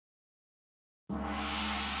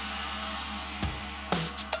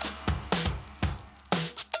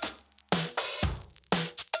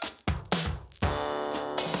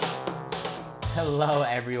Hello,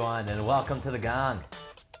 everyone, and welcome to The Gong,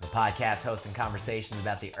 the podcast hosting conversations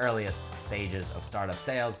about the earliest stages of startup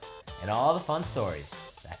sales and all the fun stories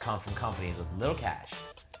that come from companies with little cash,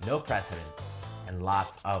 no precedence, and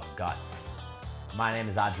lots of guts. My name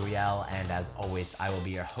is Adriel, and as always, I will be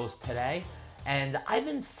your host today. And I've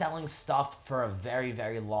been selling stuff for a very,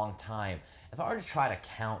 very long time. If I were to try to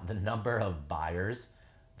count the number of buyers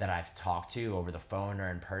that I've talked to over the phone or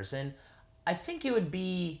in person, I think it would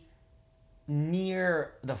be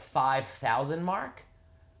near the 5,000 mark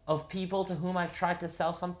of people to whom I've tried to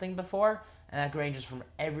sell something before. And that ranges from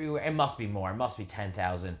everywhere. It must be more. It must be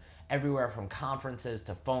 10,000. Everywhere from conferences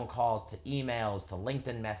to phone calls to emails to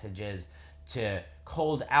LinkedIn messages to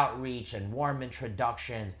cold outreach and warm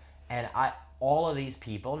introductions. And all of these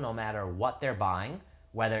people, no matter what they're buying,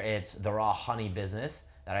 whether it's the raw honey business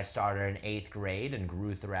that I started in 8th grade and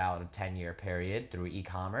grew throughout a 10-year period through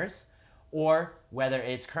e-commerce, or whether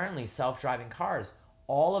it's currently self-driving cars,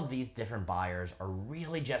 all of these different buyers are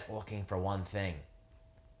really just looking for one thing: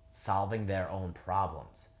 solving their own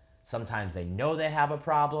problems. Sometimes they know they have a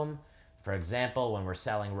problem. For example, when we're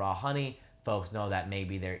selling raw honey, folks know that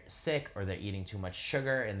maybe they're sick or they're eating too much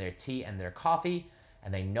sugar in their tea and their coffee,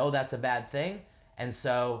 and they know that's a bad thing. And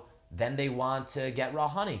so then they want to get raw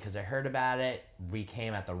honey because they heard about it. We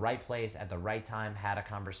came at the right place at the right time, had a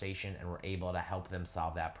conversation, and were able to help them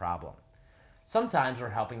solve that problem. Sometimes we're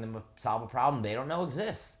helping them solve a problem they don't know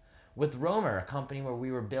exists. With Roamer, a company where we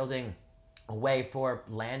were building a way for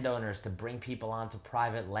landowners to bring people onto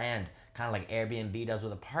private land, kind of like Airbnb does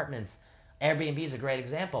with apartments. Airbnb is a great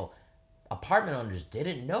example. Apartment owners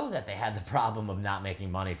didn't know that they had the problem of not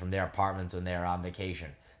making money from their apartments when they were on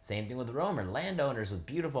vacation. Same thing with Roamer. Landowners with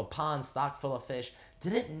beautiful ponds stocked full of fish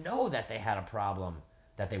didn't know that they had a problem,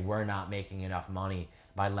 that they were not making enough money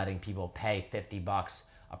by letting people pay $50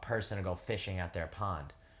 a person to go fishing at their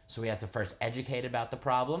pond. So we had to first educate about the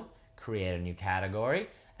problem, create a new category,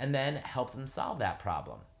 and then help them solve that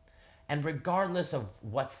problem. And regardless of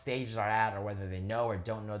what stage they're at or whether they know or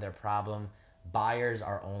don't know their problem, buyers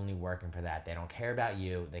are only working for that. They don't care about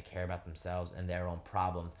you, they care about themselves and their own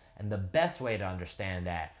problems. And the best way to understand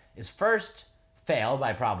that is first, fail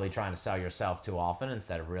by probably trying to sell yourself too often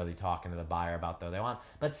instead of really talking to the buyer about what they want.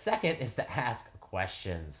 But second is to ask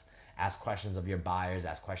questions. Ask questions of your buyers,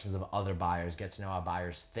 ask questions of other buyers, get to know how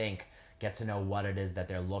buyers think, get to know what it is that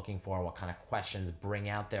they're looking for, what kind of questions bring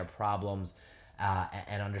out their problems,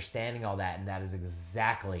 and understanding all that. And that is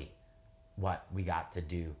exactly what we got to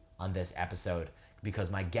do on this episode, because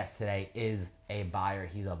my guest today is a buyer.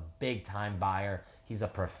 He's a big time buyer. He's a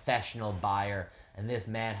professional buyer. And this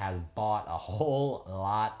man has bought a whole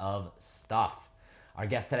lot of stuff. Our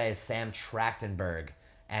guest today is Sam Trachtenberg.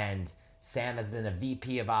 And Sam has been a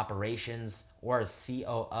VP of operations or a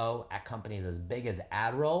COO at companies as big as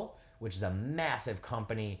Adroll, which is a massive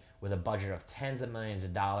company with a budget of tens of millions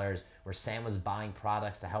of dollars, where Sam was buying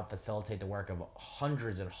products to help facilitate the work of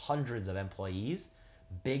hundreds and hundreds of employees,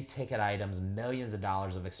 big ticket items, millions of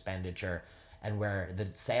dollars of expenditure, and where the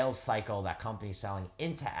sales cycle that companies selling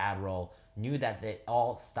into Adroll knew that it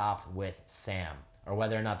all stopped with Sam, or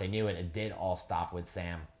whether or not they knew it, it did all stop with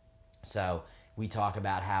Sam. So we talk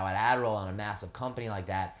about how at Adroll, on a massive company like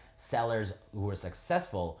that, sellers who were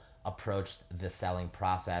successful approached the selling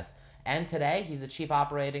process. And today, he's the chief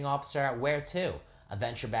operating officer at Where2, a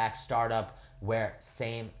venture-backed startup where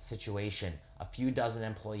same situation, a few dozen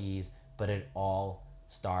employees, but it all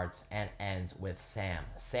starts and ends with Sam.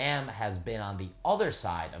 Sam has been on the other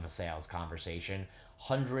side of a sales conversation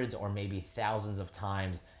hundreds or maybe thousands of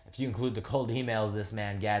times. If you include the cold emails this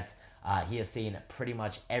man gets, he has seen pretty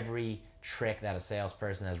much every trick that a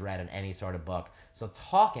salesperson has read in any sort of book. So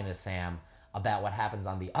talking to Sam about what happens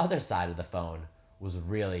on the other side of the phone was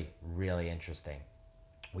really, really interesting.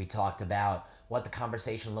 We talked about what the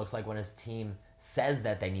conversation looks like when his team says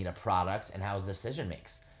that they need a product and how his decision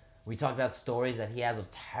makes. We talked about stories that he has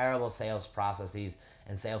of terrible sales processes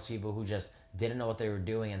and salespeople who just didn't know what they were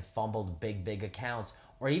doing and fumbled big accounts,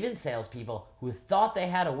 or even salespeople who thought they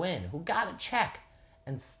had a win, who got a check,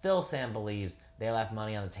 and still Sam believes they left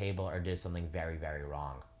money on the table or did something very, very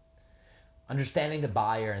wrong. Understanding the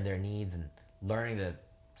buyer and their needs and learning to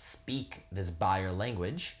speak this buyer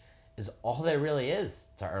language is all there really is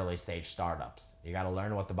to early stage startups. You got to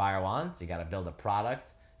learn what the buyer wants. You got to build a product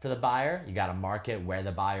for the buyer. You got to market where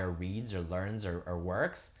the buyer reads or learns or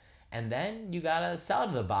works. And then you got to sell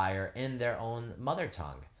to the buyer in their own mother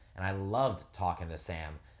tongue. And I loved talking to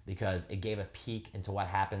Sam because it gave a peek into what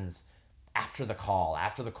happens after the call,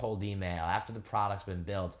 after the cold email, after the product's been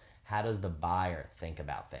built. How does the buyer think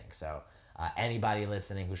about things? So anybody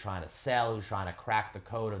listening who's trying to sell, who's trying to crack the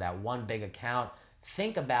code of that one big account,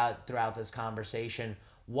 think about throughout this conversation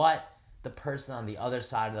what the person on the other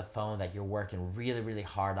side of the phone that you're working really, really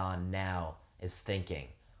hard on now is thinking.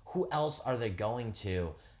 Who else are they going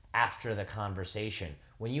to after the conversation?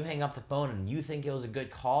 When you hang up the phone and you think it was a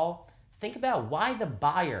good call, think about why the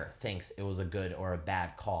buyer thinks it was a good or a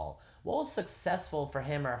bad call. What was successful for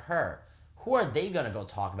him or her? Who are they going to go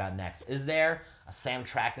talk about next? Is there a Sam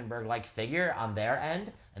Trachtenberg like figure on their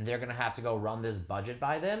end and they're going to have to go run this budget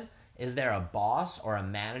by them? Is there a boss or a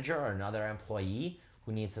manager or another employee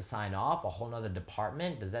who needs to sign off, a whole nother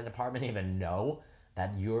department? Does that department even know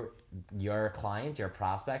that your client, your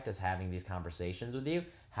prospect is having these conversations with you?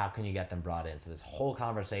 How can you get them brought in? So this whole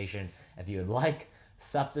conversation, if you would like,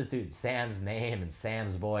 substitute Sam's name and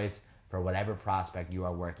Sam's voice for whatever prospect you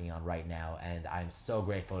are working on right now. And I'm so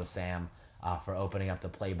grateful to Sam for opening up the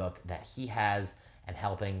playbook that he has and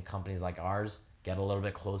helping companies like ours get a little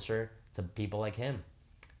bit closer to people like him.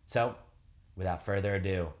 So, without further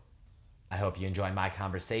ado, I hope you enjoy my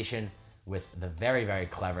conversation with the very, very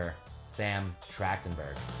clever Sam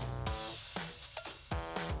Trachtenberg.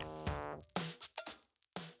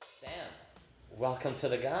 Sam, welcome to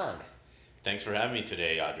the Gong. Thanks for having me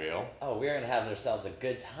today, Adriel. Oh, we're going to have ourselves a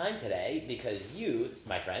good time today because you,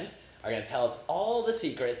 my friend, are going to tell us all the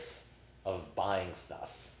secrets of buying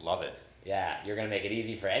stuff. Love it. Yeah, you're going to make it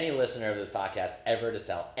easy for any listener of this podcast ever to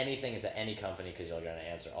sell anything into any company because you're going to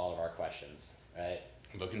answer all of our questions, right?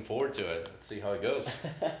 Looking forward to it. Let's see how it goes.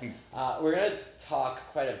 We're going to talk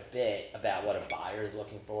quite a bit about what a buyer is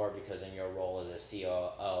looking for because in your role as a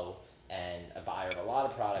COO and a buyer of a lot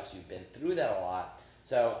of products, you've been through that a lot.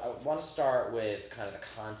 So I want to start with kind of the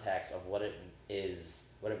context of what it is,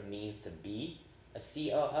 what it means to be a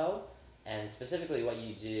COO, and specifically what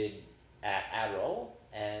you did at Adroll,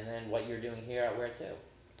 and then what you're doing here at Where To.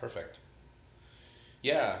 Perfect.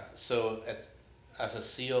 Yeah, so as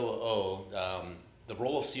a COO, the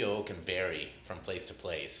role of COO can vary from place to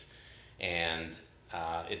place, and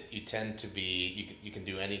you tend to be, you can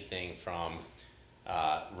do anything from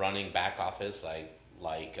running back office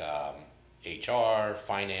like HR,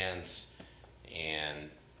 finance, and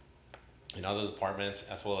in other departments,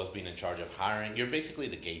 as well as being in charge of hiring. You're basically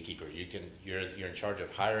the gatekeeper. You're in charge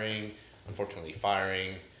of hiring, unfortunately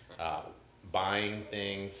firing, buying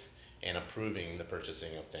things, and approving the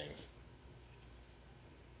purchasing of things.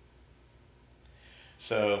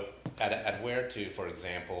 So at Where To, for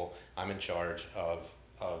example, I'm in charge of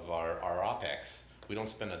our OPEX. We don't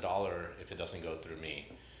spend $1 if it doesn't go through me,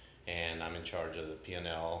 and I'm in charge of the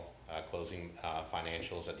P&L, closing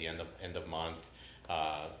financials at the end of month,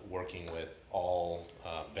 working with all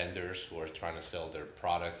vendors who are trying to sell their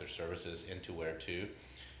products or services into Where To.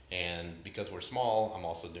 And because we're small, I'm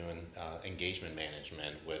also doing engagement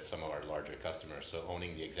management with some of our larger customers, so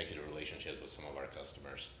owning the executive relationships with some of our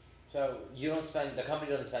customers. So the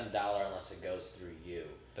company doesn't spend $1 unless it goes through you.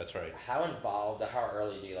 That's right. How involved, or how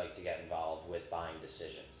early do you like to get involved with buying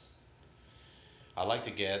decisions? I like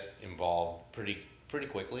to get involved pretty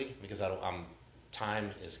quickly because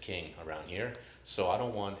time is king around here. So I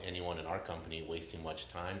don't want anyone in our company wasting much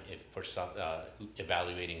time for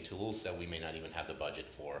evaluating tools that we may not even have the budget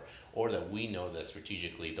for, or that we know that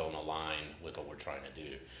strategically don't align with what we're trying to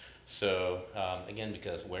do. So again,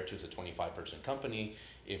 because Where To is a 25-person company,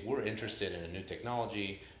 if we're interested in a new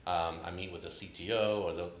technology, I meet with the CTO,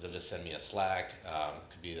 or they'll just send me a Slack.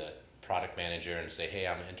 Could be the product manager and say, hey,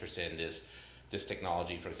 I'm interested in this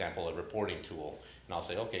technology, for example, a reporting tool. And I'll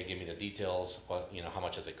say, okay, give me the details. How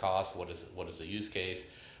much does it cost? What is the use case?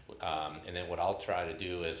 And then what I'll try to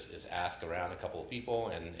do is ask around a couple of people,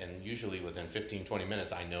 and usually within 15-20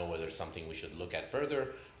 minutes, I know whether it's something we should look at further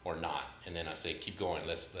or not. And then I say, keep going.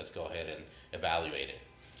 Let's go ahead and evaluate it.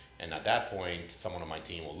 And at that point, someone on my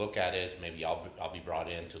team will look at it. Maybe I'll be brought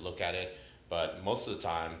in to look at it. But most of the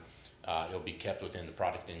time, it'll be kept within the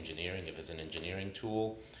product engineering. If it's an engineering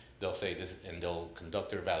tool, they'll say this, and they'll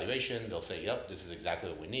conduct their evaluation. They'll say, yep, this is exactly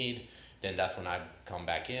what we need. Then that's when I come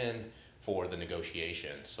back in for the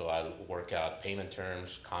negotiation. So I work out payment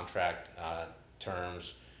terms, contract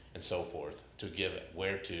terms, and so forth to give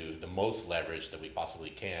Where To the most leverage that we possibly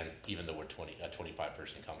can, even though we're a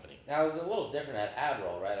 25-person company. Now, it was a little different at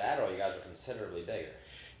Adroll, right? At Adroll, you guys are considerably bigger.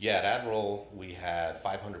 Yeah, at Adroll, we had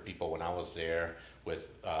 500 people when I was there,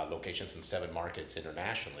 with locations in 7 markets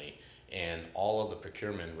internationally, and all of the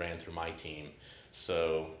procurement ran through my team.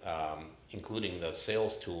 So including the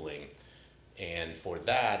sales tooling, and for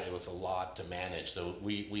that, it was a lot to manage. So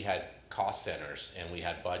we had cost centers, and we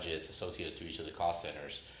had budgets associated to each of the cost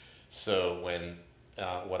centers. So when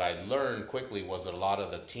what I learned quickly was that a lot of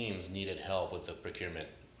the teams needed help with the procurement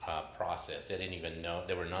process. They didn't even know,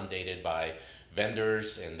 they were inundated by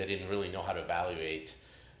vendors, and they didn't really know how to evaluate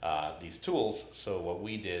these tools. So what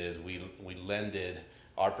we did is we lended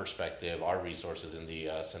our perspective, our resources in the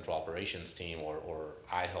central operations team, or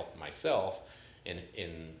I helped myself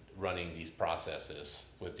in running these processes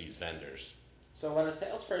with these vendors. So when a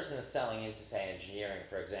salesperson is selling into, say, engineering,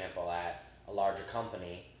 for example, at a larger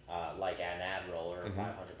company like an Admiral or a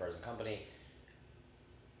 500-person company,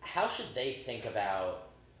 how should they think about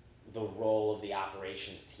the role of the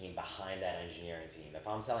operations team behind that engineering team? If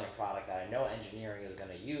I'm selling a product that I know engineering is going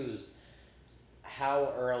to use,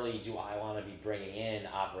 how early do I want to be bringing in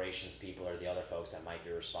operations people or the other folks that might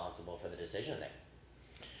be responsible for the decision there?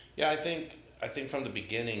 Yeah, I think from the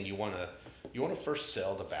beginning you want to first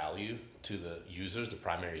sell the value to the users, the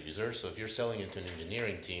primary users. So if you're selling into an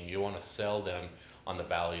engineering team, you want to sell them on the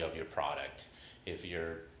value of your product. If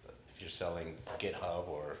you're selling GitHub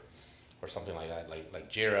or something like that,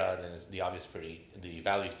 like Jira, then the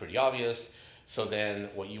value is pretty obvious. So then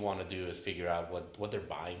what you want to do is figure out what their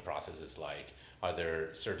buying process is like. Are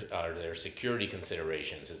there security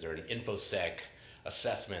considerations? Is there an InfoSec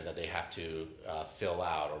assessment that they have to fill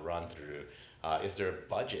out or run through? Is there a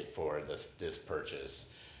budget for this purchase?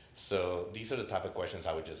 So these are the type of questions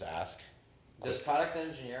I would just ask. Does product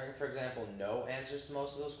engineering, for example, know answers to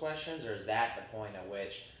most of those questions, or is that the point at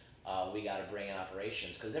which we got to bring in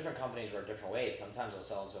operations? Because different companies work different ways. Sometimes they'll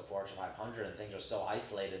sell into a Fortune 500 and things are so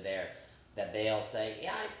isolated there that they'll say,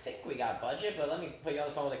 yeah, I think we got budget, but let me put you on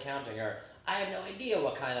the phone with accounting, or I have no idea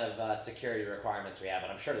what kind of security requirements we have,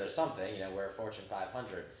 but I'm sure there's something. We're a Fortune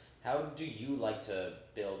 500. How do you like to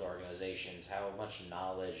build organizations? How much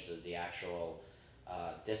knowledge does the actual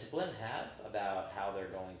discipline have about how they're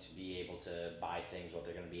going to be able to buy things, what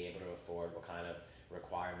they're going to be able to afford, what kind of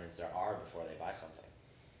requirements there are before they buy something?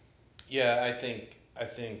 Yeah, I think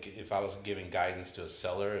if I was giving guidance to a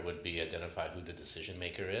seller, it would be identify who the decision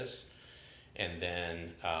maker is, and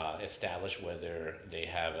then establish whether they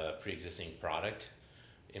have a pre-existing product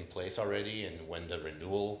in place already, and when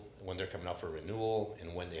they're coming up for renewal,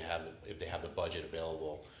 and if they have the budget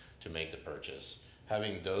available to make the purchase.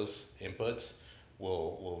 Having those inputs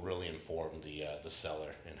will really inform the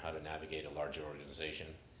seller and how to navigate a larger organization.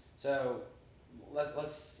 So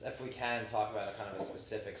let's, if we can, talk about a kind of a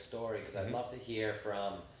specific story, because I'd love to hear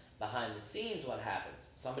from behind the scenes what happens.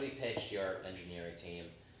 Somebody pitched your engineering team.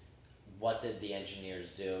 What did the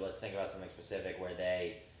engineers do? Let's think about something specific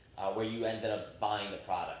where you ended up buying the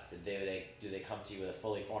product. Do they come to you with a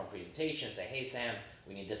fully formed presentation and say, hey Sam,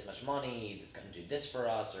 we need this much money, it's going to do this for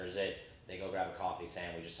us, or is it they go grab a coffee,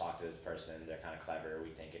 Sam, we just talked to this person, they're kind of clever,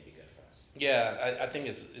 we think it'd be good for us? Yeah, I think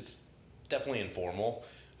it's definitely informal.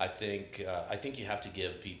 I think you have to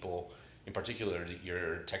give people, in particular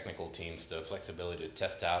your technical teams, the flexibility to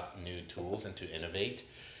test out new tools and to innovate.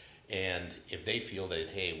 And if they feel that,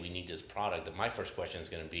 hey, we need this product, then my first question is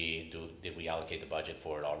going to be, did we allocate the budget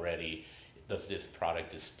for it already? Does this product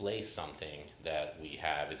displace something that we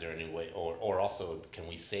have? Is there any way, or also, can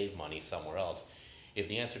we save money somewhere else? If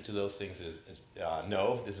the answer to those things is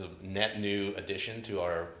no, this is a net new addition to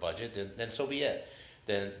our budget, then so be it.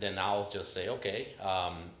 Then I'll just say, okay,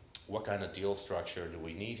 what kind of deal structure do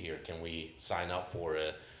we need here? Can we sign up for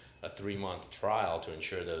a 3-month trial to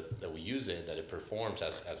ensure that we use it, that it performs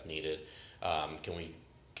as needed? Can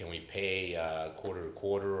we pay quarter to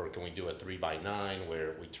quarter, or can we do a 3x9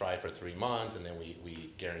 where we try for 3 months and then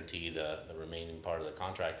we guarantee the remaining part of the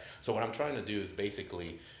contract? So what I'm trying to do is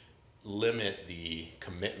basically limit the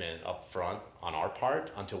commitment up front on our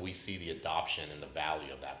part until we see the adoption and the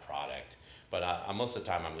value of that product. But most of the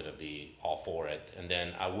time I'm going to be all for it, and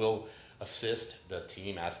then I will assist the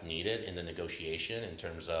team as needed in the negotiation in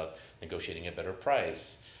terms of negotiating a better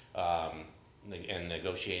price, and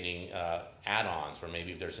negotiating add-ons, or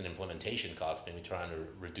maybe if there's an implementation cost, maybe trying to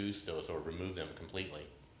reduce those or remove them completely.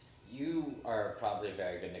 You are probably a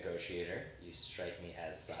very good negotiator. You strike me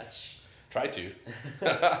as such. Try to.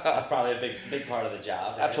 That's probably a big part of the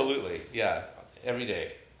job, right? Absolutely, yeah, every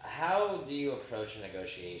day. How do you approach a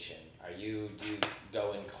negotiation? Do you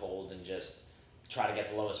go in cold and just try to get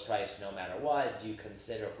the lowest price no matter what? Do you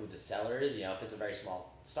consider who the seller is? If it's a very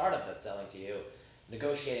small startup that's selling to you,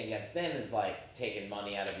 negotiating against them is like taking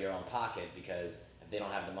money out of your own pocket, because if they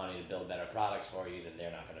don't have the money to build better products for you, then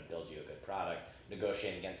they're not going to build you a good product.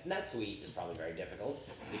 Negotiating against NetSuite is probably very difficult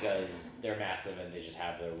because they're massive and they just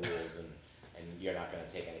have their rules, and you're not going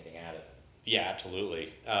to take anything out of them. Yeah,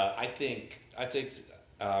 absolutely. I think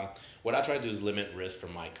what I try to do is limit risk for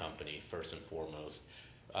my company first and foremost.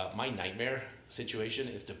 My nightmare situation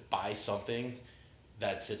is to buy something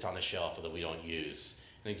that sits on the shelf that we don't use.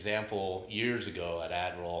 An example, years ago at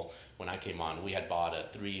AdRoll, when I came on, we had bought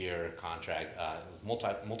a 3-year contract,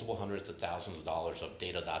 multiple hundreds of thousands of dollars of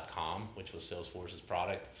data.com, which was Salesforce's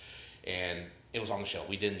product. And it was on the shelf.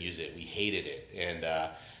 We didn't use it. We hated it.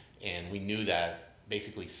 And we knew that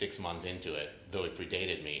basically 6 months into it, though it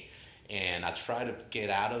predated me. And I tried to get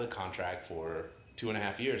out of the contract for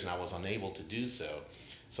 2.5 years, and I was unable to do so.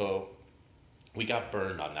 So we got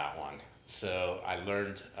burned on that one. So I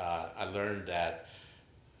learned that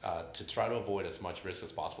to try to avoid as much risk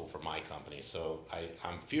as possible for my company. So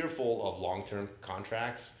I'm fearful of long-term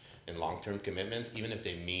contracts and long-term commitments, even if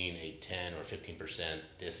they mean a 10 or 15%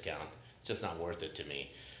 discount. It's just not worth it to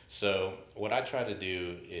me. So what I try to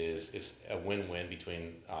do is a win-win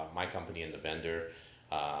between my company and the vendor.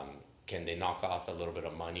 Can they knock off a little bit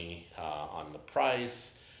of money on the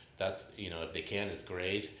price? That's, if they can, it's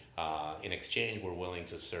great. In exchange, we're willing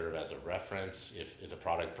to serve as a reference if the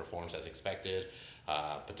product performs as expected.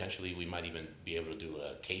 Potentially, we might even be able to do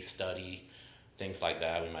a case study, things like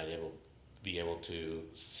that. We might be able to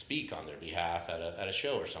speak on their behalf at a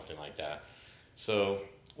show or something like that. So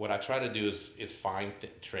what I try to do is find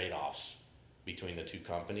trade-offs between the two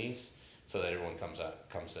companies so that everyone comes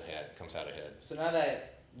out ahead. So now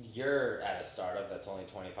that you're at a startup that's only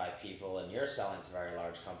 25 people and you're selling to very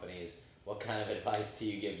large companies, what kind of advice do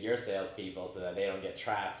you give your salespeople so that they don't get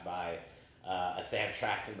trapped by a Sam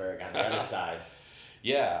Trachtenberg on the other side?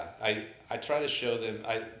 Yeah, I try to show them,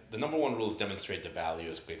 the number one rule is demonstrate the value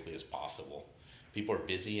as quickly as possible. People are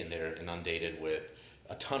busy and they're inundated with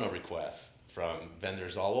a ton of requests from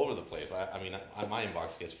vendors all over the place. I mean, my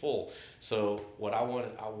inbox gets full. So what I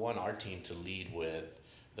want our team to lead with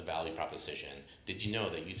the value proposition. Did you know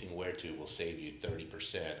that using Where2 will save you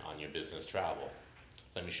 30% on your business travel?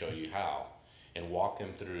 Let me show you how. And walk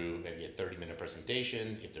them through maybe a 30-minute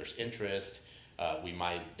presentation. If there's interest, we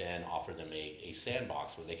might then offer them a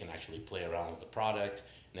sandbox where they can actually play around with the product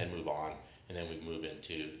and then move on. And then we move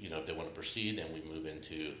into, if they want to proceed, then we move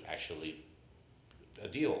into actually a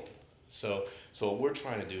deal. So what we're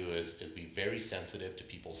trying to do is be very sensitive to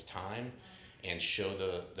people's time and show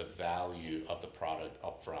the value of the product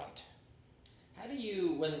up front. How do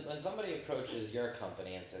you, when somebody approaches your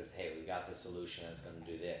company and says, hey, we got this solution that's going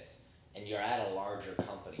to do this, and you're at a larger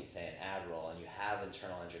company, say an AdRoll, and you have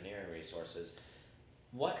internal engineering resources,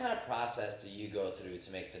 what kind of process do you go through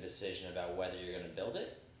to make the decision about whether you're going to build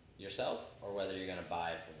it yourself or whether you're going to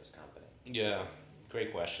buy it from this company? Yeah,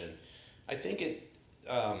 great question. I think it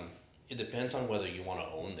depends on whether you want to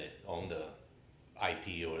own the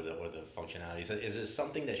IP or the functionality. So is it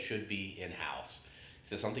something that should be in-house?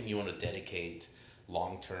 Is it something you want to dedicate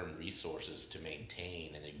long-term resources to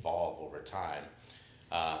maintain and evolve over time?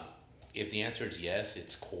 If the answer is yes,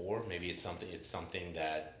 it's core. Maybe it's something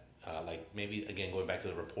that like maybe again going back to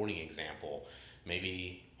the reporting example,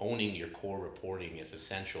 maybe owning your core reporting is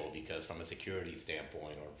essential because from a security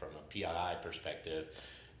standpoint or from a PII perspective,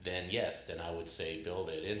 then yes, then I would say build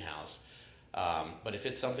it in-house. But if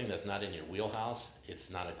it's something that's not in your wheelhouse, it's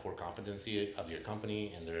not a core competency of your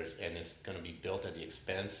company, and it's going to be built at the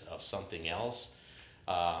expense of something else,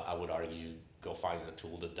 I would argue go find the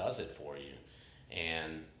tool that does it for you.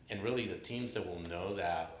 And really the teams that will know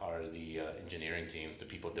that are the engineering teams, the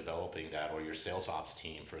people developing that, or your sales ops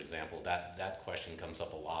team, for example. That question comes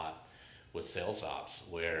up a lot with sales ops,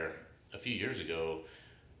 where a few years ago,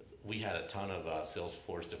 we had a ton of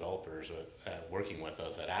Salesforce developers working with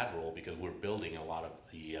us at AdRoll because we're building a lot of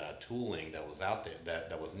the tooling that was out there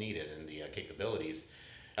that was needed and the capabilities.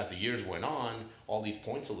 As the years went on, all these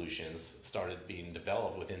point solutions started being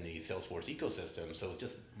developed within the Salesforce ecosystem, so it's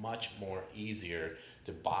just much more easier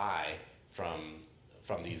to buy from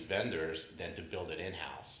these vendors than to build it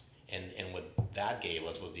in-house. And what that gave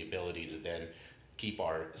us was the ability to then keep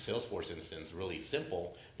our Salesforce instance really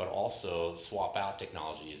simple, but also swap out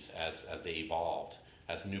technologies as they evolved,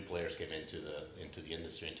 as new players came into the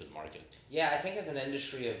industry, into the market. Yeah, I think as an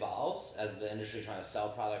industry evolves, as the industry trying to sell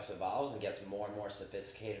products evolves and gets more and more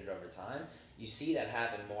sophisticated over time, you see that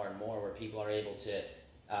happen more and more where people are able to,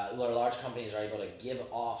 large companies are able to give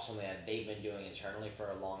off something that they've been doing internally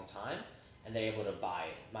for a long time, and they're able to buy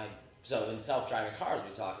it. So in self-driving cars,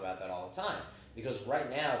 we talk about that all the time. Because right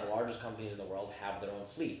now, the largest companies in the world have their own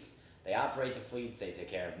fleets. They operate the fleets, they take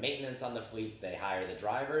care of maintenance on the fleets, they hire the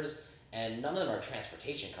drivers, and none of them are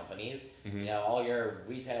transportation companies. Mm-hmm. All your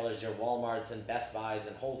retailers, your Walmarts and Best Buys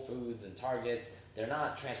and Whole Foods and Targets, they're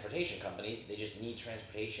not transportation companies. They just need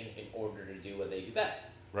transportation in order to do what they do best,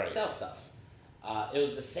 right. Sell stuff. It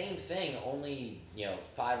was the same thing only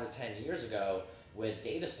 5 or 10 years ago with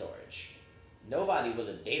data storage. Nobody was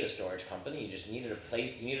a data storage company. You just needed a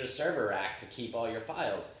place, you needed a server rack to keep all your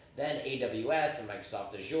files. Then AWS and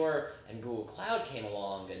Microsoft Azure and Google Cloud came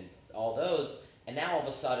along and all those, and now all of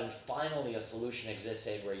a sudden, finally a solution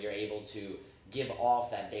existed where you're able to give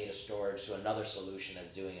off that data storage to another solution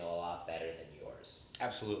that's doing it a lot better than yours.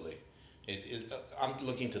 Absolutely. I'm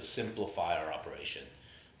looking to simplify our operation.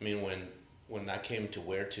 I mean, when I came to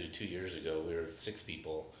Where To 2 years ago, we were 6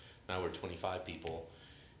 people. Now we're 25 people,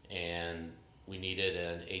 and we needed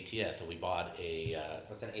an ATS, so we bought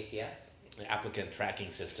What's an ATS? an applicant tracking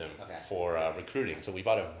system Okay. for recruiting. So we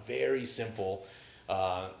bought a very simple.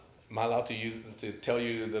 Am I allowed to tell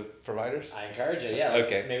you the providers? I encourage it. Yeah.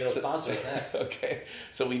 Okay. Maybe they'll sponsor us next. Okay.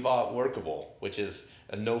 So we bought Workable, which is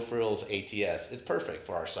a no frills ATS. It's perfect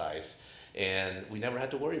for our size, and we never had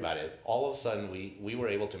to worry about it. All of a sudden, we were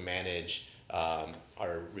able to manage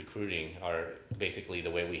our recruiting, basically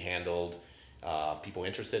the way we handled people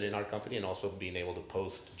interested in our company, and also being able to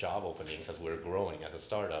post job openings as we're growing as a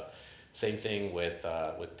startup. Same thing with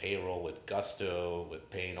payroll, with Gusto, with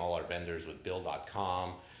paying all our vendors with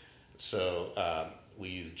Bill.com. So we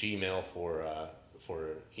use Gmail for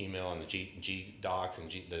email, and the G Docs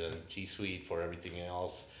and the G Suite for everything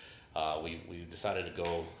else. We decided to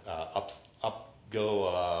go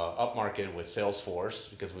up market with Salesforce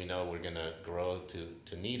because we know we're gonna grow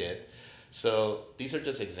to need it. So these are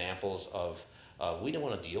just examples of we don't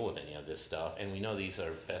want to deal with any of this stuff, and we know these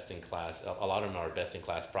are best in class. A lot of them are best in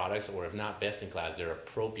class products, or if not best in class, they're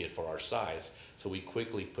appropriate for our size. So we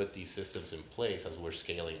quickly put these systems in place as we're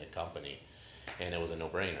scaling the company, and it was a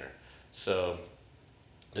no-brainer. So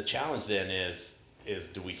the challenge then is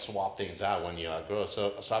do we swap things out when you outgrow?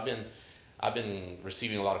 So I've been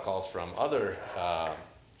receiving a lot of calls from other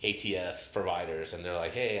ATS providers, and they're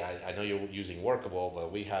like, hey, I know you're using Workable,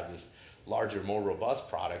 but we have this larger, more robust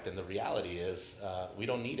product, and the reality is we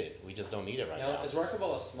don't need it. We just don't need it right now. Is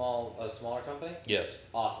Workable a smaller company? Yes.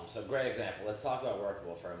 Awesome. So great example. Let's talk about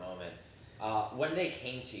Workable for a moment. When they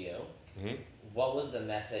came to you, Mm-hmm. what was the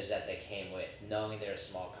message that they came with, knowing they're a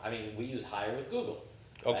small? I mean, we use Hire with Google.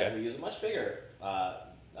 Okay. Right? We use a much bigger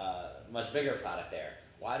product there.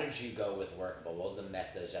 Why did you go with Workable? What was the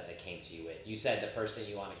message that they came to you with? You said the first thing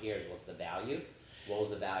you want to hear is what's the value. What was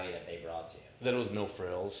the value that they brought to you? That it was no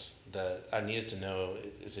frills. That I needed to know: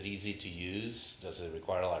 is it easy to use? Does it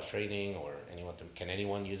require a lot of training, or can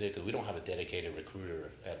anyone use it? Because we don't have a dedicated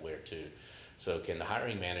recruiter at Where To. So can the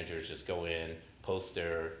hiring managers just go in, post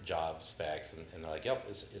their job specs, and they're like, yep,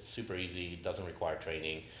 it's super easy, doesn't require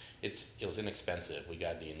training. It was inexpensive. We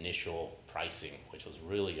got the initial pricing, which was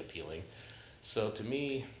really appealing. So to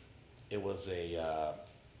me, it was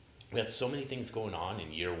we had so many things going on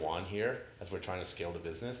in year one here as we're trying to scale the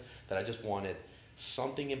business that I just wanted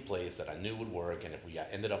something in place that I knew would work, and if we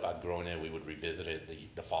ended up outgrowing it, we would revisit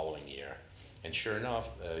it the following year. And sure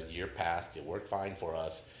enough, a year passed, it worked fine for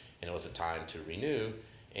us, and it was a time to renew,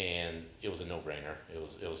 and it was a no-brainer.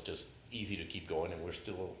 It was just easy to keep going, and we're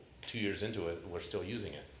still 2 years into it, we're still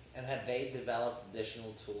using it. And have they developed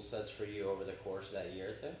additional tool sets for you over the course of that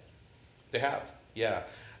year or two? They have, yeah.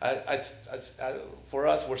 For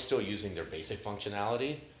us, we're still using their basic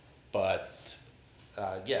functionality, but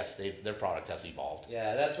yes, their product has evolved.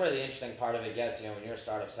 Yeah, that's where the interesting part of it gets. When you're a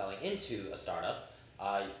startup selling into a startup,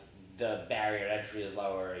 the barrier to entry is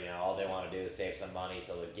lower. All they want to do is save some money,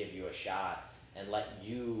 so they'll give you a shot and let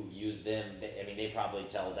you use them. They probably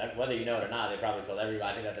tell, whether you know it or not, they probably tell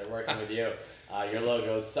everybody that they're working with you. Your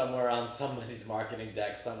logo is somewhere on somebody's marketing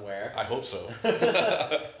deck somewhere. I hope so.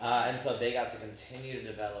 And so they got to continue to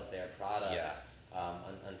develop their product, Yeah.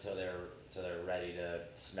 Until they're ready to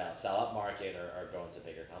sell up market or go into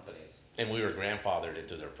bigger companies. And we were grandfathered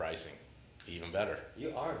into their pricing, even better.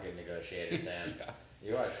 You are a good negotiator, Sam. Yeah.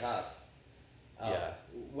 You are tough. Yeah.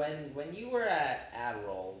 When you were at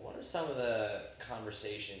Adroll, what are some of the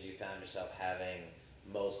conversations you found yourself having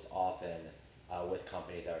most often with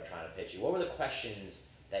companies that are trying to pitch you? What were the questions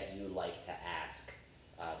that you like to ask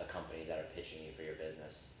the companies that are pitching you for your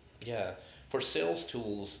business? Yeah. For sales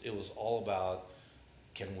tools, it was all about,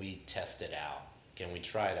 can we test it out? Can we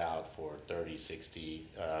try it out for 30, 60,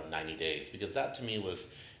 90 days? Because that to me was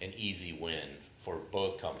an easy win for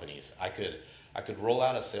both companies. I could roll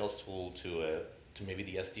out a sales tool to maybe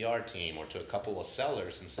the SDR team or to a couple of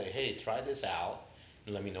sellers and say, hey, try this out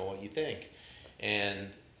and let me know what you think. And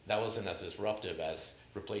that wasn't as disruptive as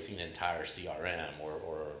replacing an entire CRM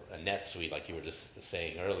or a NetSuite like you were just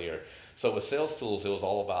saying earlier. So with sales tools, it was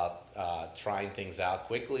all about trying things out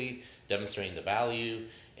quickly, demonstrating the value.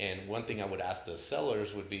 And one thing I would ask the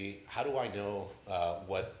sellers would be, how do I know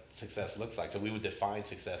what success looks like? So we would define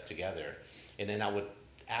success together. And then I would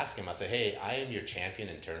ask him, I say, hey, I am your champion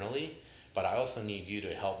internally, but I also need you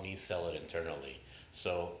to help me sell it internally.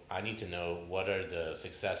 So I need to know what are the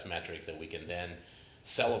success metrics that we can then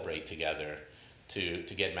celebrate together to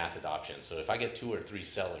get mass adoption. So if I get 2 or 3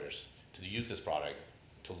 sellers to use this product,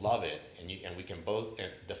 to love it, and we can both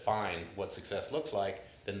define what success looks like,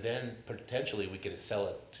 then potentially we could sell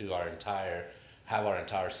it to have our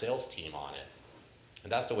entire sales team on it.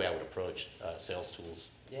 And that's the way I would approach sales tools.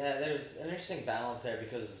 Yeah, there's an interesting balance there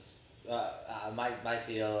because my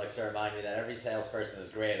CEO likes to remind me that every salesperson is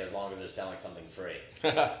great as long as they're selling something free.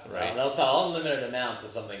 Right. They'll sell unlimited amounts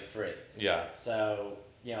of something free. Yeah. So,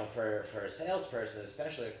 for a salesperson,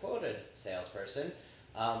 especially a quoted salesperson,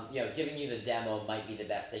 giving you the demo might be the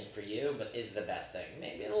best thing for you, but is the best thing.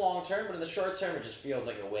 Maybe in the long term, but in the short term, it just feels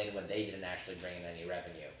like a win when they didn't actually bring in any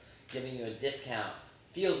revenue. Giving you a discount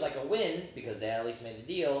feels like a win because they at least made the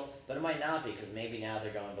deal, but it might not be because maybe now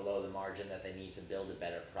they're going below the margin that they need to build a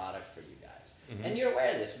better product for you guys. Mm-hmm. And you're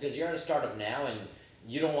aware of this because you're in a startup now and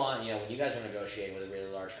you don't want, when you guys are negotiating with a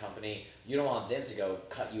really large company, you don't want them to go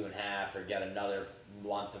cut you in half or get another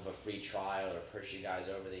month of a free trial or push you guys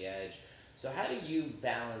over the edge. So how do you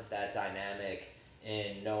balance that dynamic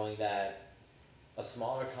in knowing that a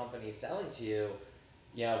smaller company selling to you,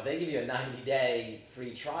 if they give you a 90-day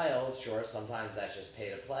free trial, sure, sometimes that's just pay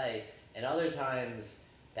to play, and other times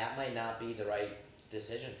that might not be the right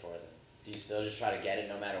decision for them. Do you still just try to get it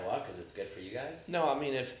no matter what because it's good for you guys? No, I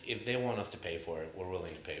mean, if they want us to pay for it, we're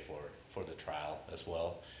willing to pay for the trial as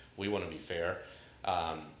well. We want to be fair,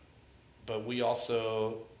 but we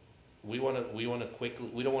also we want to quickly.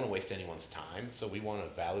 We don't want to waste anyone's time, so we want to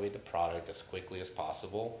evaluate the product as quickly as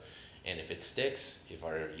possible. And if it sticks, if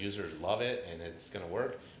our users love it and it's going to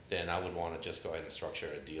work, then I would want to just go ahead and structure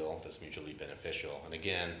a deal that's mutually beneficial. And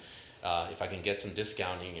again, if I can get some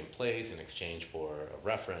discounting in place in exchange for a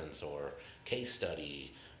reference or case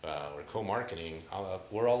study or co-marketing,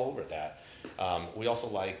 we're all over that. We also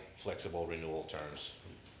like flexible renewal terms.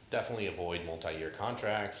 Definitely avoid multi-year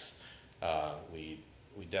contracts. We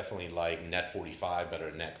definitely like net 45 better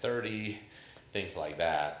than net 30, things like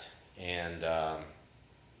that. And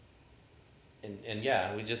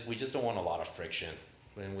yeah, we just don't want a lot of friction,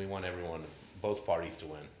 and we want both parties to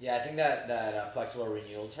win. Yeah, I think that flexible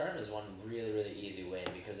renewal term is one really, really easy win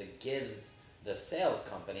because it gives the sales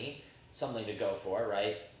company something to go for,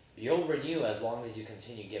 right? You'll renew as long as you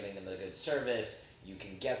continue giving them a good service. You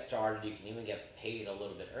can get started. You can even get paid a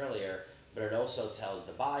little bit earlier. But it also tells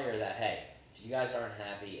the buyer that, hey, if you guys aren't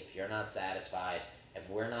happy, if you're not satisfied, if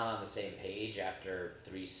we're not on the same page after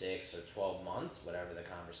 3, 6, or 12 months, whatever the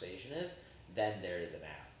conversation is, then there is an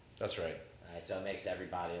out. That's right. Right, so it makes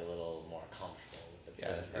everybody a little more comfortable with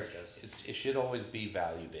the purchase. It should always be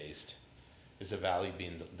value based. Is the value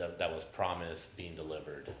that was promised being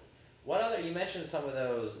delivered? What other? You mentioned some of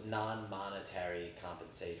those non-monetary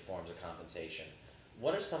forms of compensation.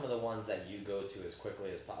 What are some of the ones that you go to as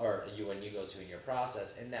quickly as when you go to in your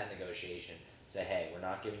process in that negotiation? Say, hey, we're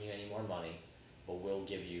not giving you any more money, but we'll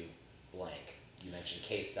give you blank. You mentioned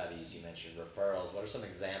case studies. You mentioned referrals. What are some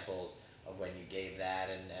examples of when you gave that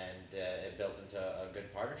and it built into a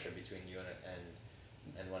good partnership between you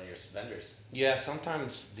and one of your vendors? Yeah,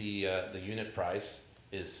 sometimes the unit price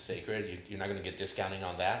is sacred. You're not going to get discounting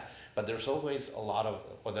on that, but there's always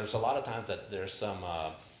there's a lot of times that there's some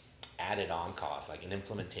added on cost, like an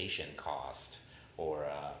implementation cost or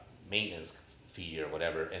a maintenance fee or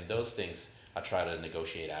whatever, and those things I try to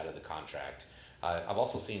negotiate out of the contract. I've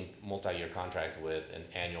also seen multi-year contracts with an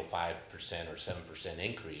annual 5% or 7%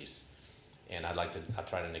 increase, and I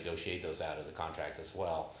try to negotiate those out of the contract as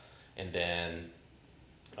well. And then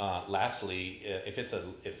lastly, if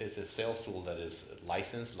it's a sales tool that is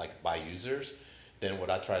licensed like by users, then what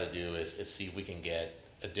I try to do is see if we can get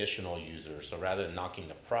additional users. So rather than knocking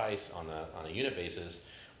the price on a unit basis,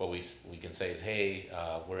 what we can say is, hey,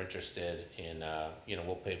 we're interested in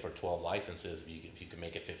we'll pay for 12 licenses. If you can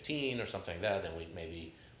make it 15 or something like that, then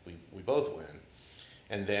we both win.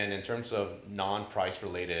 And then in terms of non-price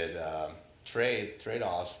related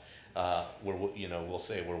trade-offs, we'll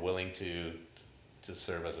say we're willing to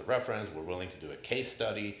serve as a reference. We're willing to do a case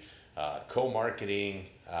study, co-marketing,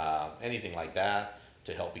 anything like that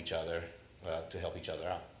to help each other out.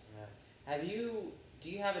 Yeah. Do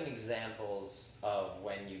you have any examples of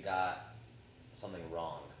when you got something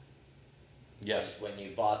wrong? Yes. When you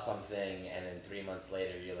bought something and then 3 months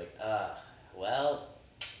later you're like, well,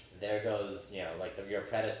 there goes, your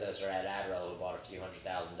predecessor at Adderall who bought a few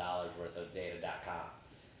 $100,000 worth of data.com.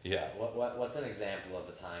 Yeah. What's an example of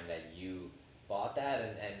a time that you bought that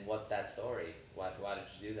and what's that story? Why did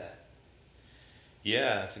you do that?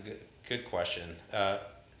 Yeah, it's a good question.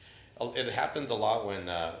 It happened a lot when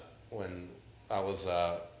I was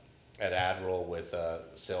at AdRoll with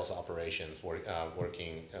sales operations,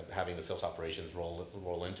 having the sales operations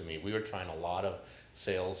roll into me. We were trying a lot of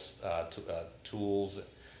sales tools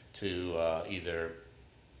to either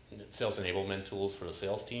sales enablement tools for the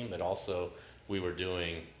sales team, but also we were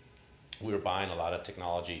buying a lot of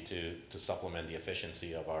technology to supplement the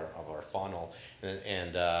efficiency of our funnel,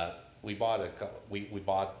 and we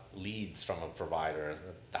bought leads from a provider,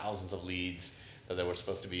 thousands of leads that were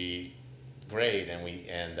supposed to be great, and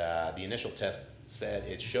the initial test said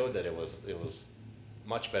it showed that it was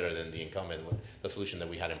much better than the incumbent with the solution that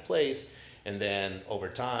we had in place. And then over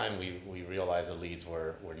time, we realized the leads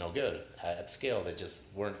were no good at scale. They just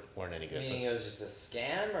weren't any good. Meaning it was just a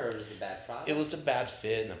scam, or it was just a bad product? It was a bad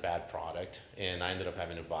fit and a bad product, and I ended up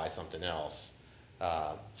having to buy something else.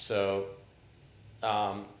 But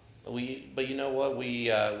you know what? We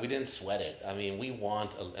didn't sweat it. I mean, we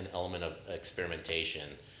want an element of experimentation.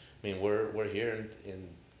 I mean, we're here in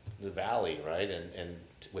the Valley, right? And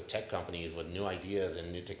with tech companies, with new ideas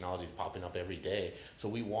and new technologies popping up every day. So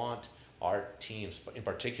we want our teams, in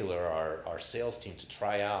particular our sales team, to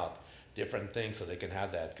try out different things so they can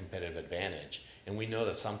have that competitive advantage. And we know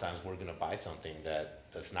that sometimes we're going to buy something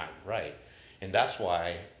that's not right. And that's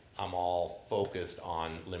why I'm all focused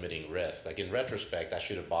on limiting risk. Like in retrospect, I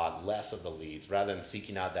should have bought less of the leads rather than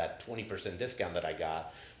seeking out that 20% discount that I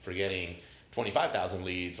got for getting 25,000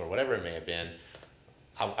 leads or whatever it may have been.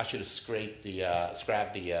 I should have scrapped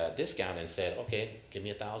the discount and said, okay, give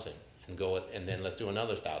me 1,000 and and then let's do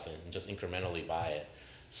another 1,000 and just incrementally buy it.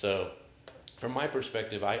 So from my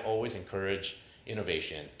perspective, I always encourage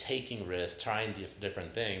innovation, taking risks, trying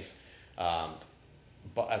different things,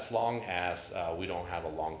 but as long as we don't have a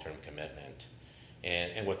long-term commitment.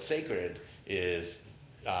 And what's sacred is,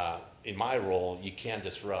 in my role, you can't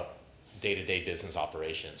disrupt day-to-day business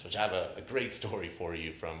operations, which I have a great story for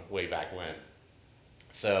you from way back when.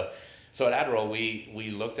 So at AdRoll,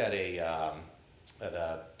 we looked at a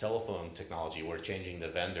telephone technology. We're changing the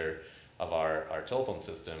vendor of our telephone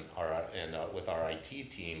system, with our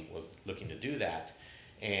IT team was looking to do that,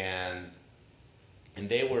 and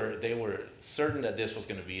they were certain that this was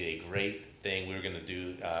going to be a great thing. We were going to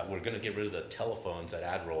do. We're going to get rid of the telephones at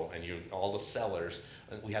AdRoll, and all the sellers.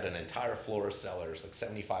 We had an entire floor of sellers, like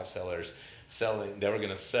 75 sellers, selling. They were going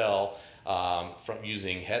to sell from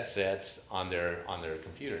using headsets on their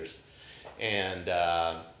computers, and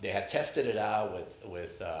they had tested it out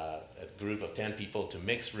with a group of 10 people to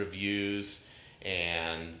mix reviews,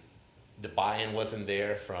 and the buy-in wasn't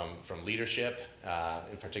there from leadership,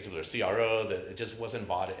 in particular CRO. That it just wasn't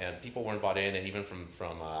bought, and people weren't bought in, and even from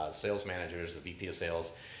sales managers, the VP of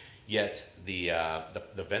sales. Yet the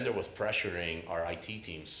vendor was pressuring our IT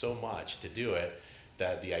team so much to do it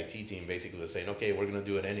that the IT team basically was saying, okay, we're going to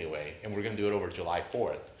do it anyway, and we're going to do it over July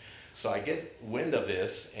 4th. So I get wind of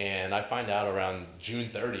this, and I find out around June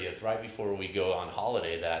 30th, right before we go on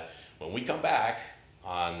holiday, that when we come back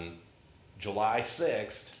on July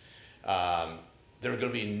 6th, there's going to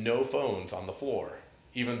be no phones on the floor,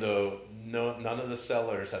 even though none of the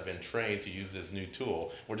sellers have been trained to use this new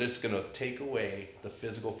tool. We're just going to take away the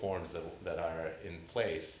physical forms that are in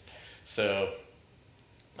place. So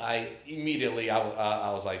I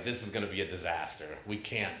was like, this is going to be a disaster. We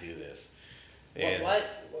can't do this. And what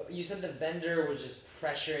you said the vendor was just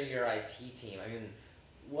pressuring your IT team. I mean,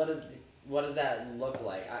 what does that look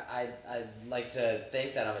like? I'd like to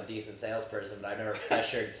think that I'm a decent salesperson, but I've never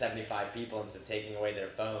pressured 75 people into taking away their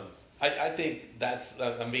phones. I think that's,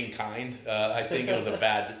 I'm being kind. I think it was a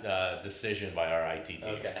bad decision by our IT team.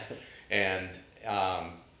 Okay. And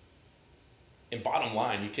in bottom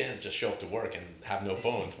line, you can't just show up to work and have no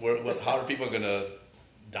phones. How are people going to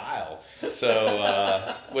dial?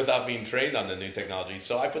 So without being trained on the new technology.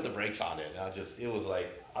 So I put the brakes on it. It was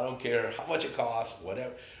like, I don't care how much it costs,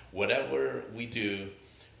 whatever we do,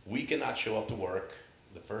 we cannot show up to work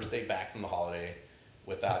the first day back from the holiday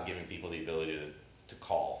without giving people the ability to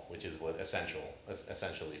call, which is essential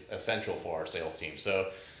for our sales team.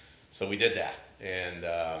 So we did that, and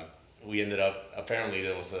we ended up, apparently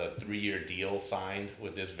there was a 3-year deal signed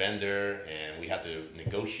with this vendor, and we had to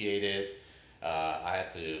negotiate it. I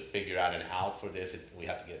had to figure out an out for this. We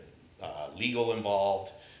had to get legal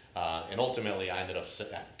involved. And ultimately, I ended up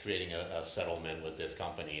creating a settlement with this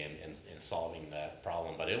company and solving that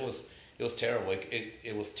problem. But it was terrible.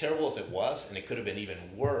 It was terrible as it was, and it could have been even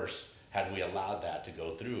worse had we allowed that to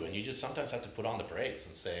go through. And you just sometimes have to put on the brakes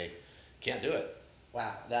and say, can't do it.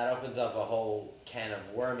 Wow, that opens up a whole can of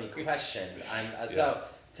wormy questions. So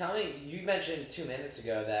tell me, you mentioned 2 minutes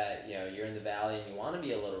ago that you're in the Valley and you want to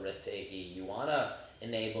be a little risk taking. You want to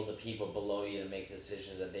enable the people below you to make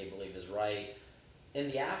decisions that they believe is right. in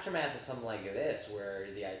the aftermath of something like this, where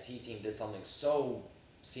the IT team did something so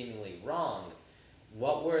seemingly wrong,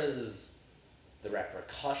 what was the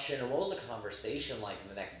repercussion, or what was the conversation like in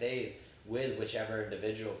the next days with whichever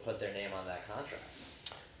individual put their name on that contract?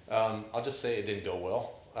 I'll just say it didn't go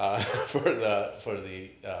well for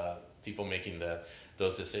the people making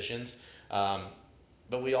those decisions.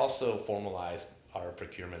 But we also formalized our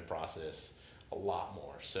procurement process a lot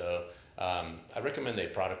more. So I recommend a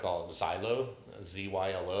product called Zylo,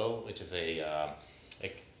 ZYLO, which is a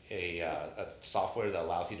software that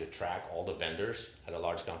allows you to track all the vendors at a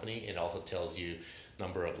large company. It also tells you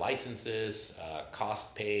number of licenses,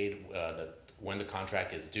 cost paid, when the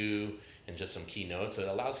contract is due, and just some key notes. So it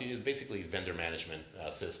allows you, basically vendor management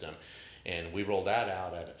system. And we rolled that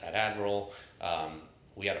out at Admiral.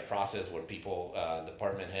 We had a process where people,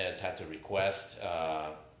 department heads had to request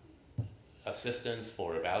assistance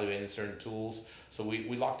for evaluating certain tools. So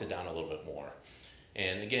we locked it down a little bit more.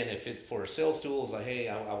 And again, if it's for a sales tool, it's like, hey,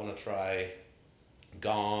 I want to try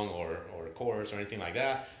Gong or Chorus or anything like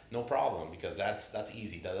that, no problem, because that's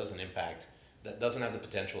easy. That doesn't have the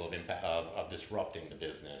potential of impact of disrupting the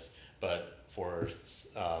business. But for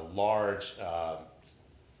large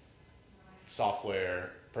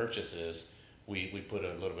software purchases, we put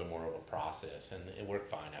a little bit more of a process, and it worked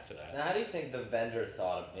fine after that. Now, how do you think the vendor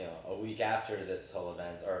thought of, a week after this whole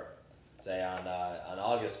event, or say on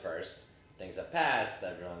August 1st, things have passed,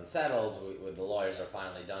 everyone's settled, the lawyers are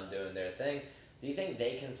finally done doing their thing. Do you think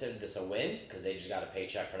they considered this a win because they just got a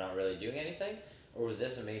paycheck for not really doing anything? Or was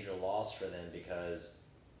this a major loss for them because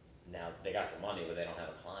now they got some money but they don't have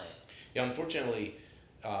a client? Yeah, unfortunately,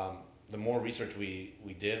 the more research we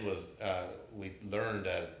did was we learned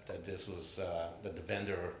that this was that the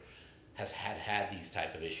vendor has had these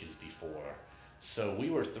type of issues before. So we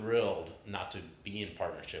were thrilled not to be in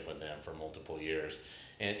partnership with them for multiple years.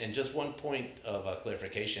 And just one point of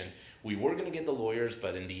clarification, we were going to get the lawyers,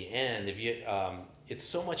 but in the end, it's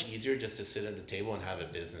so much easier just to sit at the table and have a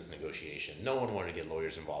business negotiation. No one wanted to get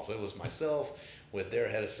lawyers involved. So it was myself with their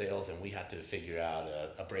head of sales, and we had to figure out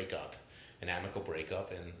a breakup, an amicable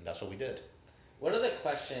breakup, and that's what we did. What are the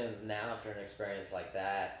questions now after an experience like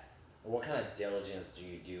that? What kind of diligence do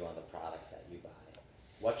you do on the products that you buy?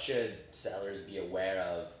 What should sellers be aware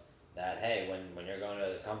of that, hey, when you're going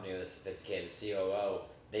to a company with a sophisticated COO,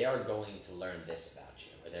 they are going to learn this about you,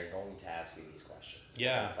 or they're going to ask you these questions?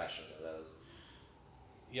 Yeah. What kind of questions are those?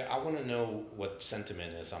 Yeah, I want to know what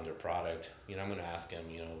sentiment is on their product. I'm going to ask them,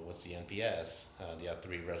 what's the NPS? Do you have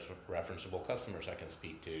 3 referenceable customers I can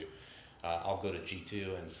speak to? I'll go to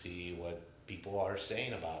G2 and see what people are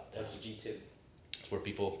saying about them. What's G2? It's where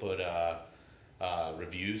people put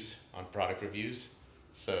reviews on product reviews.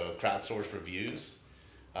 So crowdsource reviews.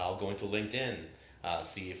 I'll go into LinkedIn,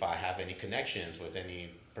 see if I have any connections with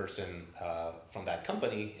any person from that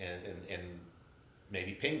company, and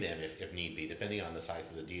maybe ping them if need be, depending on the size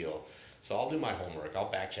of the deal. So I'll do my homework.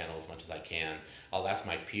 I'll back channel as much as I can. I'll ask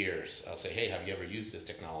my peers. I'll say, hey, have you ever used this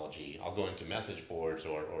technology? I'll go into message boards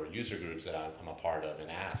or user groups that I'm a part of and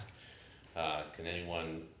ask, can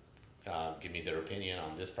anyone give me their opinion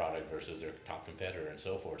on this product versus their top competitor and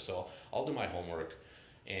so forth. So I'll do my homework,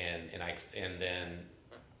 and then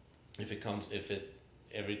if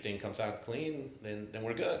everything comes out clean, then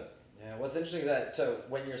we're good. Yeah, what's interesting is that, so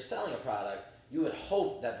when you're selling a product, you would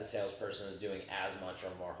hope that the salesperson is doing as much or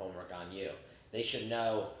more homework on you. They should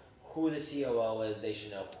know who the COO is. They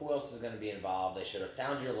should know who else is going to be involved. They should have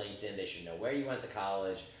found your LinkedIn. They should know where you went to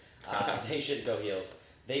college. They should go heels.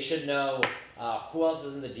 They should know who else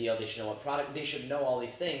is in the deal. They should know what product. They should know all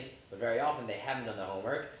these things. But very often they haven't done the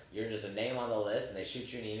homework. You're just a name on the list, and they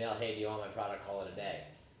shoot you an email. Hey, do you want my product? Call it a day.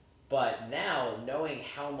 But now, knowing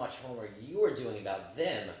how much homework you are doing about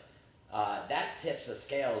them, that tips the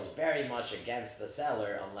scales very much against the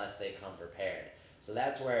seller unless they come prepared. So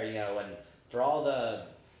that's where, when for all the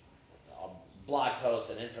blog posts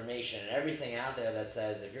and information and everything out there that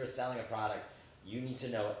says if you're selling a product, you need to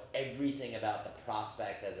know everything about the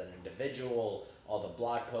prospect as an individual, all the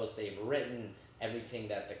blog posts they've written, everything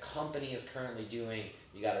that the company is currently doing.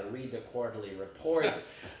 You got to read the quarterly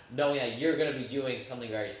reports, knowing that you're going to be doing something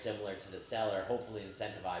very similar to the seller, hopefully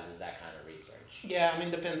incentivizes that kind of research. Yeah,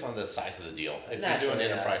 depends on the size of the deal. If you're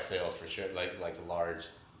doing enterprise sales, for sure, like a large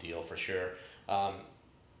deal, for sure.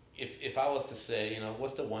 If I was to say,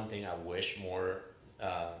 what's the one thing I wish more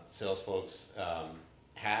sales folks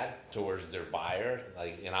had towards their buyer,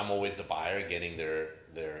 and I'm always the buyer, getting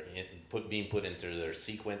being put into their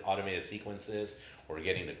automated sequences, or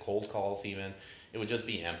getting the cold calls even, it would just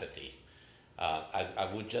be empathy. I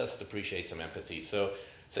would just appreciate some empathy. So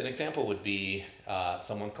an example would be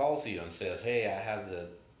someone calls you and says, hey, I have the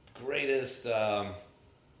greatest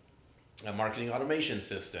marketing automation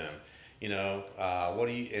system. What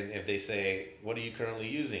do you? And if they say, what are you currently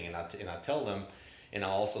using? And I tell them, and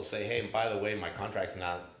I'll also say, hey, and by the way, my contract's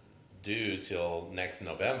not due till next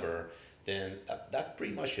November. Then that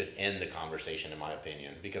pretty much should end the conversation, in my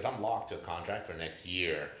opinion, because I'm locked to a contract for next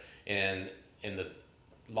year. And the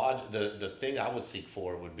thing I would seek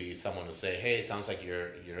for would be someone to say, hey, sounds like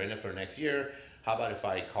you're in it for next year. How about if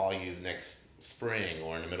I call you next spring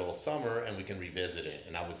or in the middle of summer and we can revisit it?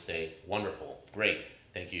 And I would say, wonderful, great,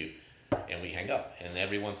 thank you. And we hang up, and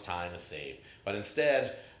everyone's time is saved. But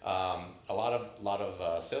instead, a lot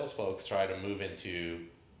of sales folks try to move into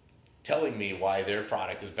telling me why their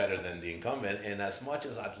product is better than the incumbent. And as much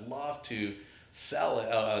as I'd love to sell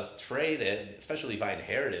it, trade it, especially if I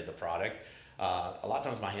inherited the product, a lot of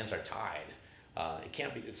times my hands are tied. It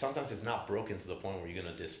can't be. Sometimes it's not broken to the point where you're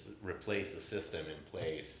going to just replace the system in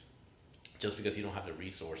place just because you don't have the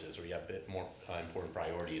resources or you have a bit more important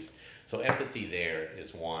priorities. So empathy there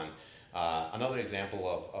is one. Another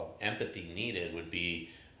example of empathy needed would be,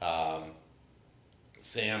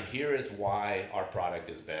 Sam, here is why our product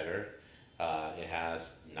is better. It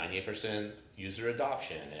has 98% user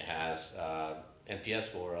adoption. It has NPS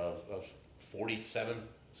score of 47.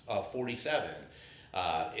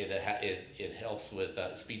 It helps with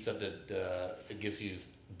speeds up it gives you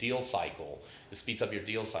deal cycle. It speeds up your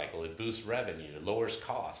deal cycle. It boosts revenue. It lowers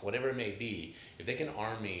costs. Whatever it may be, if they can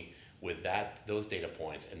arm me with those data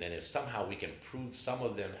points, and then if somehow we can prove some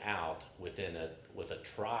of them out with a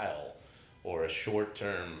trial or a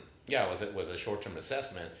short-term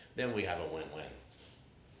assessment, then we have a win-win.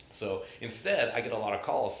 So instead, I get a lot of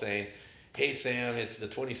calls saying, hey Sam, it's the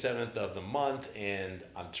 27th of the month and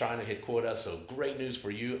I'm trying to hit quota, so great news for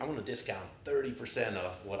you. I'm gonna discount 30%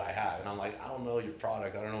 of what I have. And I'm like, I don't know your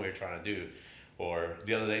product, I don't know what you're trying to do. Or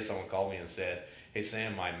the other day someone called me and said, hey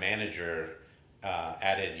Sam, my manager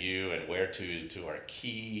added you and where to our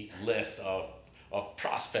key list of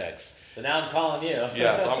prospects. So now I'm calling you.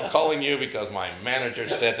 Yeah, so I'm calling you because my manager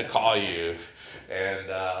said to call you. And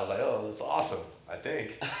I was like, oh, that's awesome, I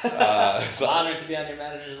think. So honored to be on your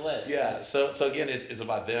manager's list. Yeah, so again, it's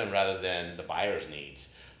about them rather than the buyer's needs.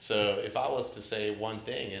 So if I was to say one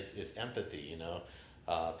thing, it's empathy.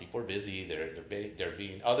 People are busy. They're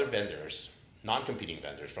being other vendors, non-competing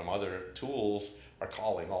vendors from other tools are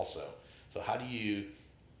calling also. So how do you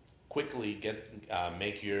quickly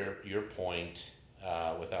make your point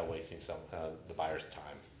without wasting the buyer's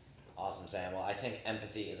time? Awesome, Sam. Well, I think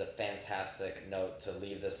empathy is a fantastic note to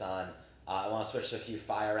leave this on. I want to switch to a few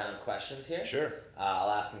fire round questions here. Sure. I'll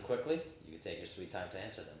ask them quickly. You can take your sweet time to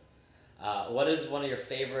answer them. What is one of your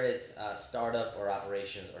favorite startup or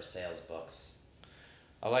operations or sales books?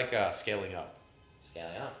 I like Scaling Up.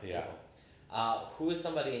 Scaling Up. Yeah. Cool. Who is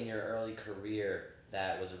somebody in your early career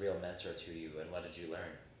that was a real mentor to you, and what did you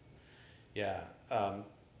learn? Yeah.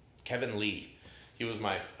 Kevin Lee. He was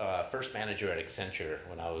my first manager at Accenture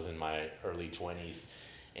when I was in my early 20s,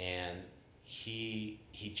 and he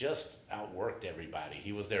just outworked everybody.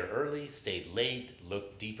 He was there early, stayed late,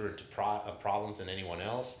 looked deeper into problems than anyone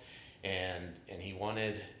else, and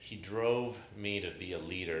he drove me to be a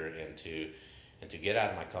leader and to get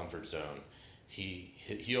out of my comfort zone.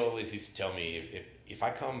 He always used to tell me, if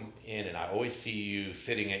I come in and I always see you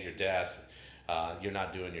sitting at your desk, you're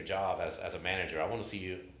not doing your job as a manager. I want to see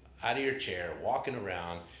you out of your chair, walking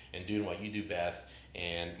around and doing what you do best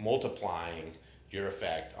and multiplying your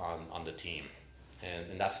effect on the team.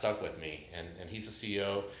 And that stuck with me. And he's the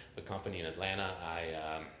CEO of the company in Atlanta.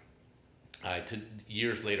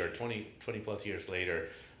 Years later, 20 plus years later,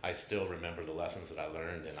 I still remember the lessons that I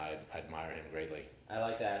learned, and I admire him greatly. I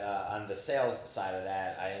like that. On the sales side of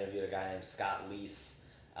that, I interviewed a guy named Scott Leese,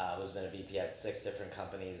 who's been a VP at 6 different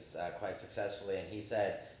companies quite successfully, and he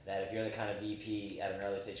said that if you're the kind of VP at an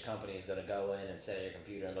early stage company who's going to go in and sit at your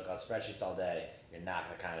computer and look at spreadsheets all day, you're not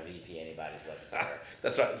the kind of VP anybody's looking for.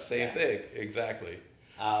 That's right, same thing, exactly.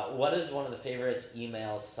 What is one of the favorite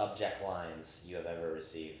email subject lines you have ever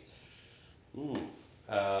received? Ooh.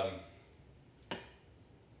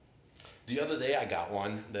 The other day I got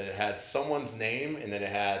one that had someone's name and then it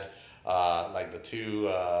had like the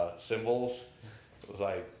two symbols. It was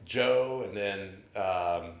like Joe and then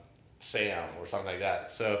Sam or something like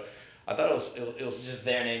that. So I thought it was just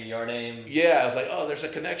their name, your name. Yeah, I was like, oh, there's a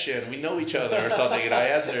connection. We know each other or something. And I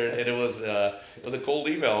answered, and it was a cold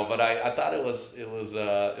email, but I thought it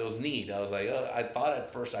was neat. I was like, oh, I thought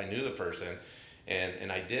at first I knew the person,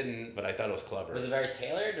 and I didn't, but I thought it was clever. Was it very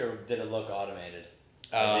tailored, or did it look automated?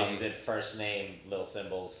 Or they just did first name, little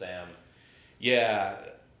symbols, Sam. Yeah,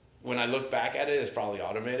 when I look back at it, it's probably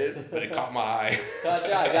automated, but it caught my eye.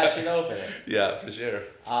 Got you to open it. Yeah, for sure.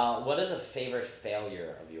 What is a favorite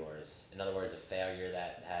failure of yours? In other words, a failure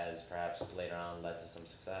that has perhaps later on led to some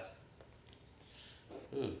success?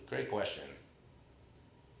 Ooh, great question.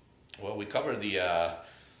 Well, we covered the.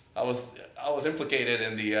 I was implicated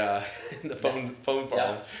in the in the phone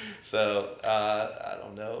problem. Yeah. So I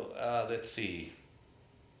don't know. Let's see.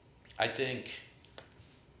 I think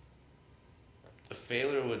the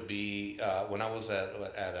failure would be when I was at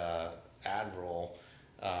Admiral.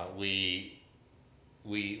 We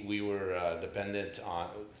were dependent on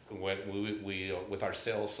when we with our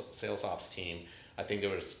sales ops team. I think there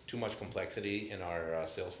was too much complexity in our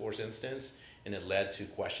Salesforce instance, and it led to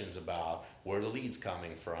questions about where the leads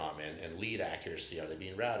coming from and lead accuracy, are they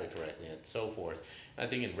being routed correctly, and so forth. And I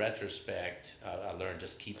think in retrospect, I learned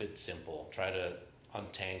just keep it simple. Try to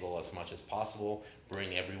untangle as much as possible,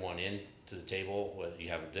 bring everyone in to the table, whether you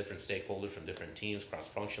have different stakeholders from different teams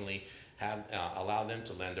cross-functionally, allow them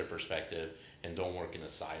to lend their perspective and don't work in a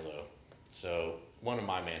silo. So one of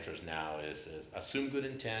my mantras now is assume good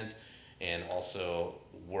intent and also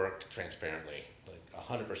work transparently, like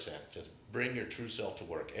 100%. Just bring your true self to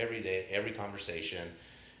work every day, every conversation,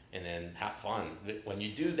 and then have fun. When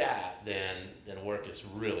you do that, then work is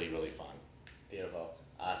really, really fun. Beautiful.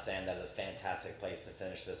 Sam, that is a fantastic place to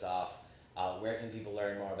finish this off. Where can people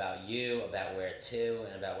learn more about you, about Where To,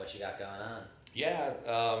 and about what you got going on? Yeah,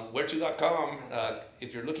 where2.com.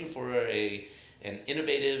 If you're looking for an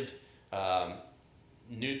innovative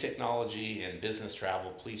new technology and business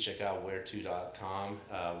travel, please check out where2.com.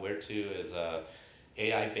 Where2 is a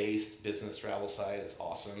AI-based business travel site. It's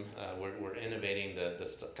awesome. We're innovating. The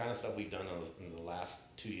kind of stuff we've done in the last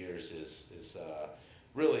 2 years is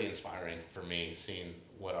really inspiring for me, seeing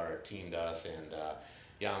what our team does. And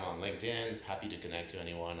yeah, I'm on LinkedIn. Happy to connect to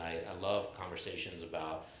anyone. I love conversations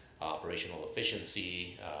about operational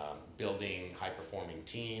efficiency, building high-performing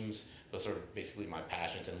teams. Those are basically my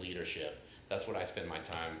passions, and leadership. That's what I spend my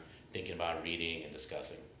time thinking about, reading, and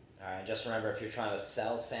discussing. All right, just remember, if you're trying to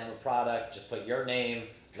sell Sam a product, just put your name,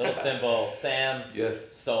 little symbol, Sam,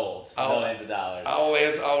 yes, sold, millions of dollars.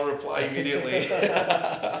 I'll reply immediately.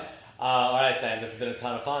 All right, Sam, this has been a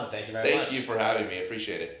ton of fun. Thank you very much. Thank you for having me.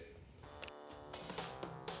 Appreciate it.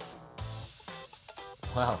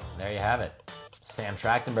 Well, there you have it. Sam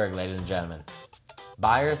Trachtenberg, ladies and gentlemen.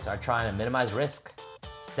 Buyers are trying to minimize risk.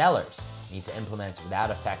 Sellers need to implement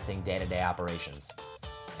without affecting day-to-day operations.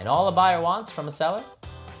 And all a buyer wants from a seller?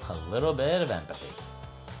 A little bit of empathy.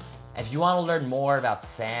 If you want to learn more about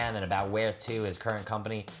Sam and about Where To, his current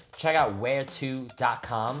company, check out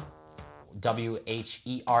where2.com,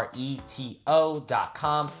 WHERETO.com.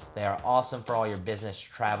 They are awesome for all your business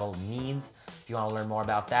travel needs. If you want to learn more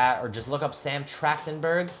about that, or just look up Sam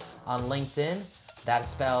Trachtenberg on LinkedIn. That is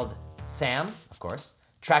spelled Sam, of course,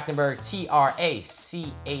 Trachtenberg, Trachtenberg.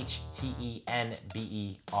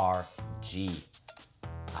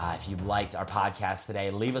 If you liked our podcast today,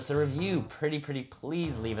 leave us a review. Pretty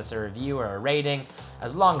please leave us a review or a rating,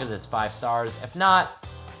 as long as it's 5 stars. If not,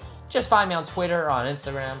 just find me on Twitter or on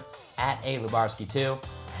Instagram @alubarski2,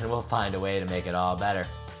 and we'll find a way to make it all better.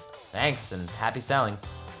 Thanks, and happy selling.